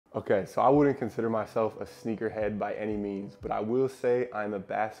Okay, so I wouldn't consider myself a sneakerhead by any means, but I will say I'm a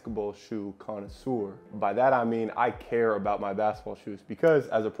basketball shoe connoisseur. By that I mean I care about my basketball shoes because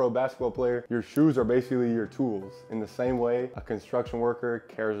as a pro basketball player, your shoes are basically your tools. In the same way a construction worker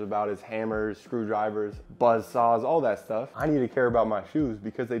cares about his hammers, screwdrivers, buzz saws, all that stuff, I need to care about my shoes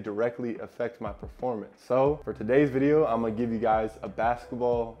because they directly affect my performance. So for today's video, I'm gonna give you guys a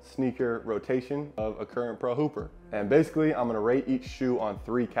basketball sneaker rotation of a current pro hooper. And basically, I'm gonna rate each shoe on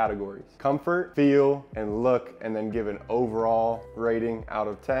 3 categories: comfort, feel, and look, and then give an overall rating out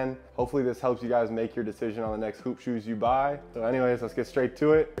of 10. Hopefully this helps you guys make your decision on the next hoop shoes you buy. So anyways, let's get straight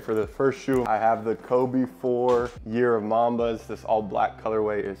to it. For the first shoe, I have the Kobe 4 Year of Mambas. This all black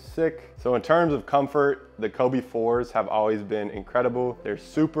colorway is sick. So in terms of comfort, the Kobe 4s have always been incredible. They're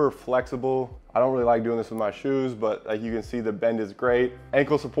super flexible. I don't really like doing this with my shoes, but like you can see, the bend is great.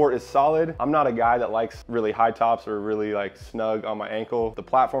 Ankle support is solid. I'm not a guy that likes really high tops or really like snug on my ankle. The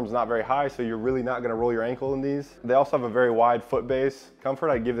platform's not very high, so you're really not gonna roll your ankle in these. They also have a very wide foot base. Comfort,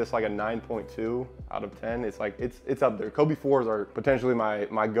 I give this like a 9.2 out of 10. It's like, it's up there. Kobe 4s are potentially my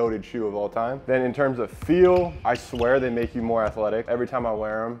goated shoe of all time. Then in terms of feel, I swear they make you more athletic. Every time I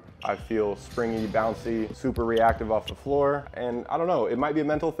wear them, I feel springy, bouncy, super reactive off the floor. And I don't know, it might be a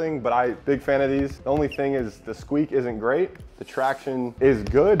mental thing, but big fan of these. The only thing is the squeak isn't great. The traction is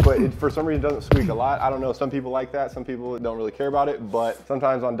good, but it for some reason doesn't squeak a lot. I don't know, some people like that, some people don't really care about it, but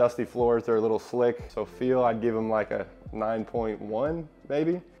sometimes on dusty floors, they're a little slick. So feel, I'd give them like a 9.1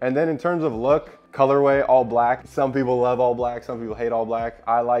 maybe. And then in terms of look, colorway, all black. Some people love all black, some people hate all black.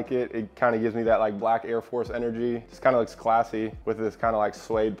 I like it. It kind of gives me that like black Air Force energy. Just kind of looks classy with this kind of like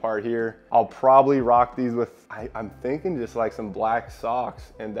suede part here. I'll probably rock these with, I'm thinking just like some black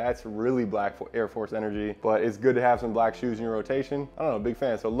socks, and that's really black Air Force energy, but it's good to have some black shoes in your rotation. I don't know, big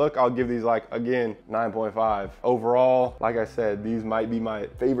fan. So look, I'll give these like, again, 9.5. Overall, like I said, these might be my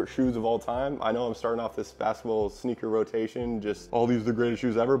favorite shoes of all time. I know I'm starting off this basketball sneaker rotation, just all these are the greatest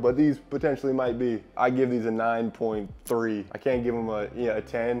shoes ever, but these potentially might be. I give these a 9.3. I can't give them a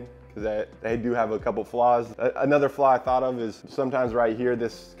 10 because they do have a couple flaws. Another flaw I thought of is sometimes right here,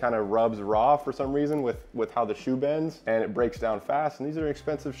 this kind of rubs raw for some reason with how the shoe bends, and it breaks down fast. And these are an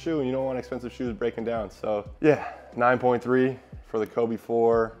expensive shoe, and you don't want expensive shoes breaking down. So yeah, 9.3 for the Kobe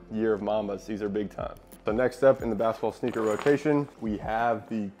 4 Year of Mambas. These are big time. So next up in the basketball sneaker rotation, we have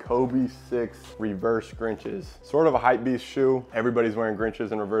the Kobe 6 Reverse Grinches. Sort of a hype beast shoe. Everybody's wearing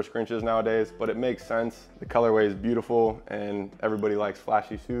Grinches and reverse Grinches nowadays, but it makes sense. The colorway is beautiful and everybody likes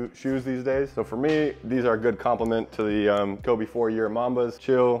flashy shoes these days. So for me, these are a good complement to the Kobe 4 Year Mambas,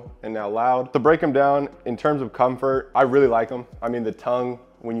 chill and now loud. To break them down, in terms of comfort, I really like them. I mean, the tongue,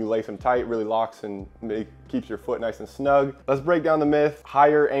 when you lace them tight, really locks and keeps your foot nice and snug. Let's break down the myth.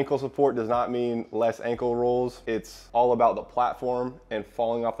 Higher ankle support does not mean less ankle rolls. It's all about the platform, and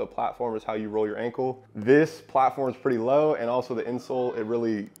falling off the platform is how you roll your ankle. This platform is pretty low, and also the insole, it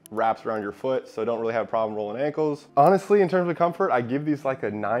really wraps around your foot, so don't really have a problem rolling ankles. Honestly, in terms of comfort, I give these like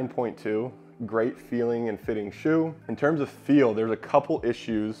a 9.2. Great feeling and fitting shoe. In terms of feel, there's a couple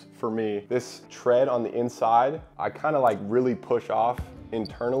issues for me. This tread on the inside, I kind of like really push off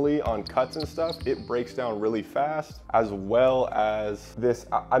internally on cuts and stuff. It breaks down really fast, as well as this.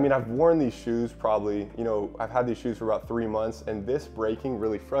 I mean, I've worn these shoes probably, I've had these shoes for about 3 months, and this breaking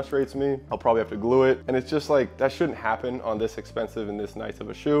really frustrates me. I'll probably have to glue it, and it's just like, that shouldn't happen on this expensive and this nice of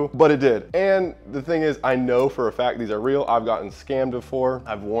a shoe, but it did. And the thing is, I know for a fact these are real. I've gotten scammed before.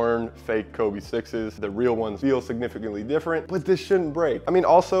 I've worn fake Kobe 6s. The real ones feel significantly different, but this shouldn't break. I mean,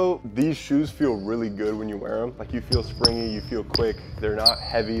 also, these shoes feel really good when you wear them. Like, you feel springy, you feel quick. They're not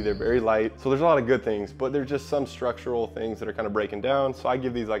heavy, they're very light. So there's a lot of good things, but there's just some structural things that are kind of breaking down. So I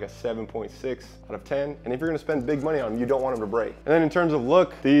give these like a 7.6 out of 10. And if you're gonna spend big money on them, you don't want them to break. And then in terms of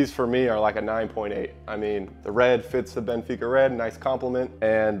look, these for me are like a 9.8. I mean, the red fits the Benfica red, nice compliment.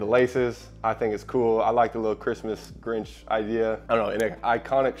 And the laces, I think it's cool. I like the little Christmas Grinch idea. I don't know, an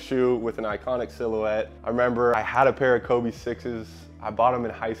iconic shoe with an iconic silhouette. I remember I had a pair of Kobe 6s. I bought them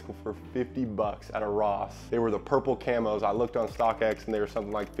in high school for 50 bucks at a Ross. They were the purple camos. I looked on StockX and they were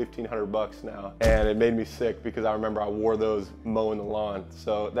something like 1,500 bucks now. And it made me sick because I remember I wore those mowing the lawn.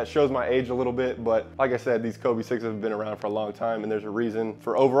 So that shows my age a little bit, but like I said, these Kobe 6s have been around for a long time, and there's a reason.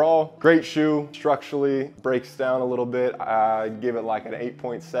 For overall, great shoe. Structurally, breaks down a little bit. I give it like an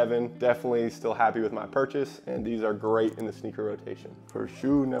 8.7. Definitely still happy with my purchase, and these are great in the sneaker rotation. For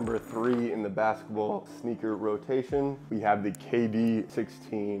shoe number 3 in the basketball sneaker rotation, we have the KD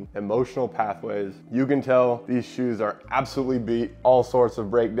KD16 Emotional Pathways. You can tell these shoes are absolutely beat. All sorts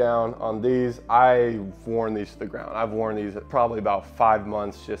of breakdown on these. I've worn these to the ground. I've worn these probably about 5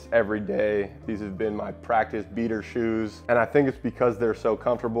 months just every day. These have been my practice beater shoes, and I think it's because they're so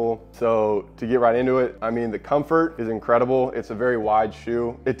comfortable. So to get right into it, I mean, the comfort is incredible. It's a very wide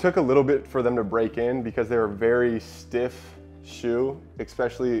shoe. It took a little bit for them to break in because they were very stiff shoe,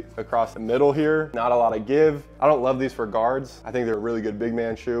 especially across the middle here. Not a lot of give. I don't love these for guards. I think they're a really good big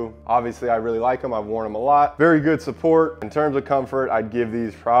man shoe. Obviously, I really like them. I've worn them a lot. Very good support. In terms of comfort, I'd give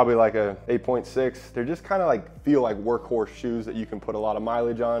these probably like a 8.6. They're just kind of like feel like workhorse shoes that you can put a lot of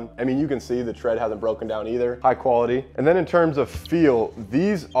mileage on. I mean, you can see the tread hasn't broken down either. High quality. And then in terms of feel,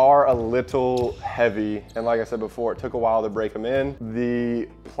 these are a little heavy. And like I said before, it took a while to break them in. The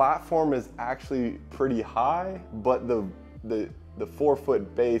platform is actually pretty high, but the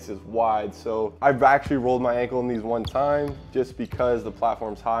 4-foot base is wide. So I've actually rolled my ankle in these one time just because the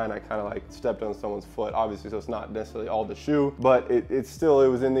platform's high and I kind of like stepped on someone's foot, obviously, so it's not necessarily all the shoe, but it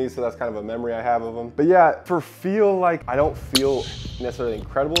was in these, so that's kind of a memory I have of them. But yeah, for feel, like I don't feel necessarily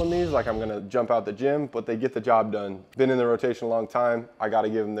incredible in these, like I'm gonna jump out the gym, but they get the job done. Been in the rotation a long time. I gotta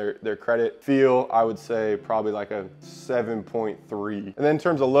give them their credit. Feel, I would say probably like a 7.3. And then in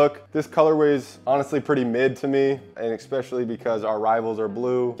terms of look, this colorway is honestly pretty mid to me, and especially because our rivals are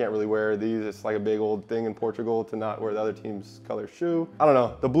blue. Can't really wear these. It's like a big old thing in Portugal to not wear the other team's color shoe. I don't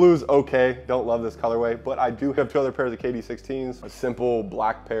know. The blue's okay. Don't love this colorway, but I do have 2 other pairs of KD16s. A simple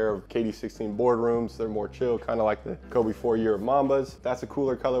black pair of KD16 boardrooms. They're more chill, kind of like the Kobe 4-year Mambas. That's a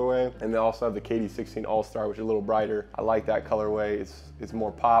cooler colorway. And they also have the KD16 All-Star, which is a little brighter. I like that colorway. It's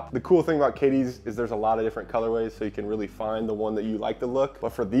more pop. The cool thing about KDs is there's a lot of different colorways, so you can really find the one that you like the look.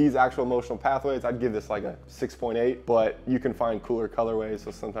 But for these actual emotional pathways, I'd give this like a 6.8, but you can find cooler colorways,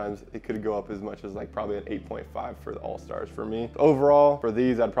 so sometimes it could go up as much as like probably an 8.5 for the All-Stars for me. Overall, for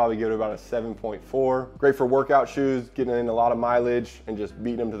these, I'd probably give it about a 7.4. Great for workout shoes, getting in a lot of mileage and just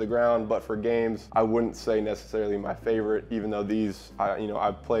beating them to the ground, but for games, I wouldn't say necessarily my favorite, even though these,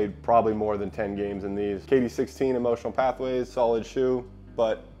 I've played probably more than 10 games in these. KD16 Emotional Pathways, solid shoe,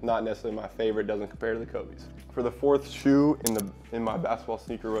 but not necessarily my favorite, doesn't compare to the Kobe's. For the 4th shoe in my basketball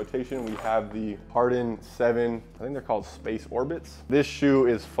sneaker rotation, we have the Harden 7, I think they're called Space Orbits. This shoe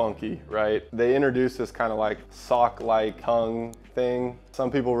is funky, right? They introduced this kind of like sock-like tongue thing.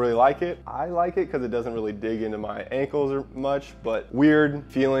 Some people really like it. I like it because it doesn't really dig into my ankles much, but weird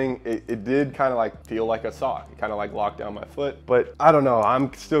feeling. It did kind of like feel like a sock. It kind of like locked down my foot, but I don't know.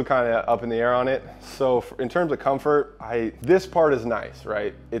 I'm still kind of up in the air on it. So in terms of comfort, this part is nice,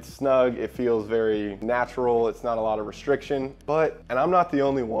 right? It's snug. It feels very natural. It's not a lot of restriction, and I'm not the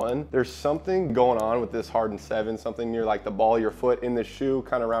only one. There's something going on with this Harden 7, something near like the ball of your foot in the shoe,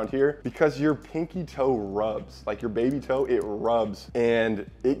 kind of around here, because your pinky toe rubs, like your baby toe, it rubs. And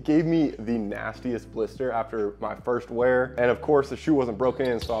it gave me the nastiest blister after my first wear. And of course the shoe wasn't broken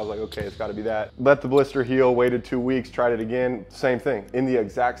in, so I was like, okay, it's gotta be that. Let the blister heal, waited 2 weeks, tried it again, same thing, in the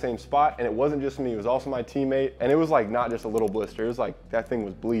exact same spot. And it wasn't just me, it was also my teammate. And it was like not just a little blister, it was like that thing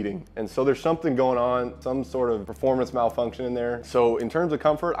was bleeding. And so there's something going on, some sort of performance malfunction in there. So in terms of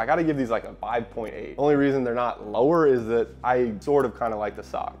comfort, I gotta give these like a 5.8. Only reason they're not lower is that I sort of kind of like the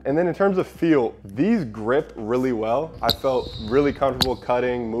sock. And then in terms of feel, these grip really well. I felt really comfortable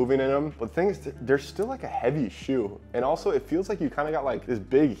cutting, moving in them. But the thing is, they're still like a heavy shoe. And also it feels like you kind of got like this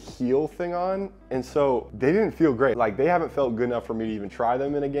big heel thing on. And so they didn't feel great. Like they haven't felt good enough for me to even try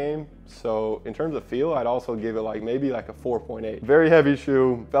them in a game. So in terms of feel, I'd also give it like maybe like a 4.8. Very heavy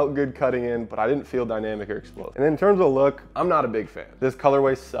shoe, felt good cutting in, but I didn't feel dynamic or explosive. And then in terms of look, I'm not a big fan. This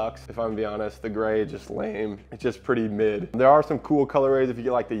colorway sucks, if I'm gonna be honest. The gray is just lame. It's just pretty mid. There are some cool colorways if you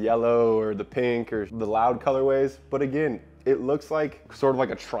get like the yellow or the pink or the loud colorways, but again, it looks like sort of like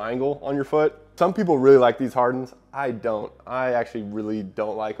a triangle on your foot. Some people really like these Hardens. I don't. I actually really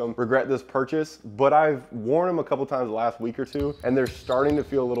don't like them. Regret this purchase, but I've worn them a couple times the last week or two, and they're starting to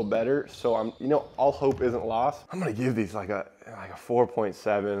feel a little better. So all hope isn't lost. I'm gonna give these like a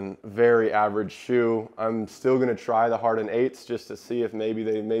 4.7, very average shoe. I'm still gonna try the Harden 8s just to see if maybe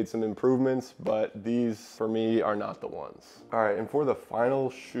they made some improvements, but these for me are not the ones. All right, and for the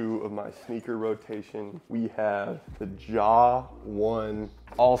final shoe of my sneaker rotation, we have the Jaw 1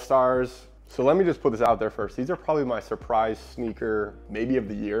 All-Stars. So let me just put this out there first. These are probably my surprise sneaker, maybe of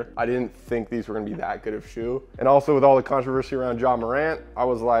the year. I didn't think these were gonna be that good of shoe. And also with all the controversy around Ja Morant, I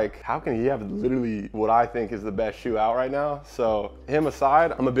was like, how can he have literally what I think is the best shoe out right now? So him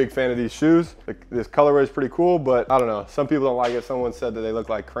aside, I'm a big fan of these shoes. This colorway is pretty cool, but I don't know. Some people don't like it. Someone said that they look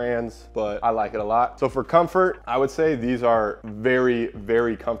like crayons, but I like it a lot. So for comfort, I would say these are very,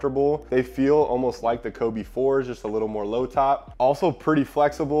 very comfortable. They feel almost like the Kobe 4s, just a little more low top. Also pretty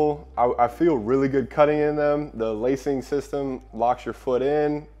flexible. I feel really good cutting in them. The lacing system locks your foot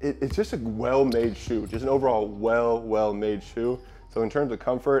in. It's just a well-made shoe, just an overall well-made shoe. So in terms of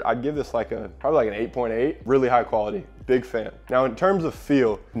comfort, I'd give this probably like an 8.8, really high quality, big fan. Now in terms of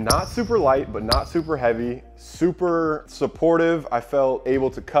feel, not super light, but not super heavy, super supportive. I felt able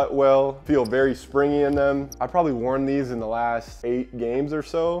to cut well, feel very springy in them. I probably worn these in the last 8 games or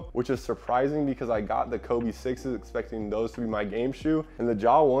so, which is surprising because I got the Kobe 6s expecting those to be my game shoe. And the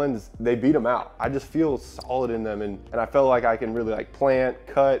Ja 1s, they beat them out. I just feel solid in them and I felt like I can really plant,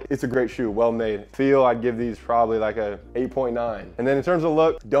 cut. It's a great shoe, well made. Feel, I'd give these probably like a 8.9. And then in terms of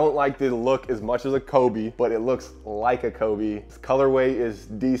look, don't like the look as much as a Kobe, but it looks like a Kobe. This colorway is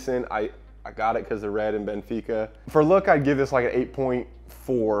decent. I got it because of red and Benfica. For look, I'd give this like an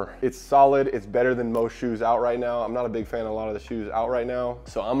 8.4. It's solid, it's better than most shoes out right now. I'm not a big fan of a lot of the shoes out right now.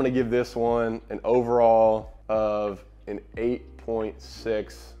 So I'm gonna give this one an overall of an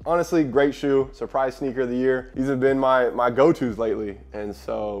 8.6. Honestly, great shoe, surprise sneaker of the year. These have been my go-tos lately. And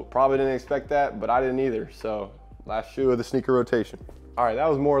so probably didn't expect that, but I didn't either. So last shoe of the sneaker rotation. All right, that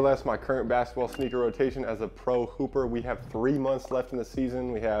was more or less my current basketball sneaker rotation as a pro hooper. We have 3 months left in the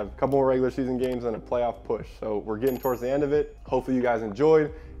season. We have a couple more regular season games and a playoff push. So we're getting towards the end of it. Hopefully you guys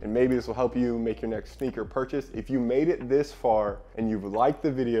enjoyed, and maybe this will help you make your next sneaker purchase. If you made it this far and you've liked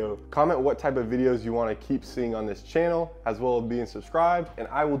the video, comment what type of videos you want to keep seeing on this channel, as well as being subscribed, and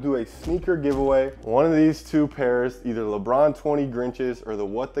I will do a sneaker giveaway. One of these 2 pairs, either LeBron 20 Grinches or the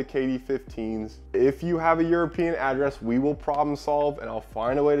What the KD 15s. If you have a European address, we will problem solve and I'll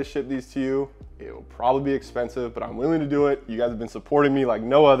find a way to ship these to you. It will probably be expensive, but I'm willing to do it. You guys have been supporting me like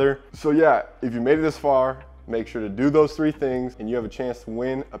no other. So yeah, if you made it this far, make sure to do those 3 things and you have a chance to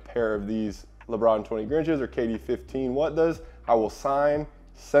win a pair of these LeBron 20 Grinches or KD 15 What Does. I will sign,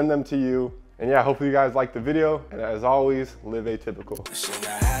 send them to you. And yeah, hopefully you guys liked the video. And as always, live atypical.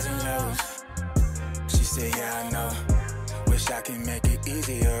 She said, yeah, I know. Wish I can make it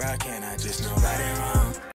easier. I just know right and wrong.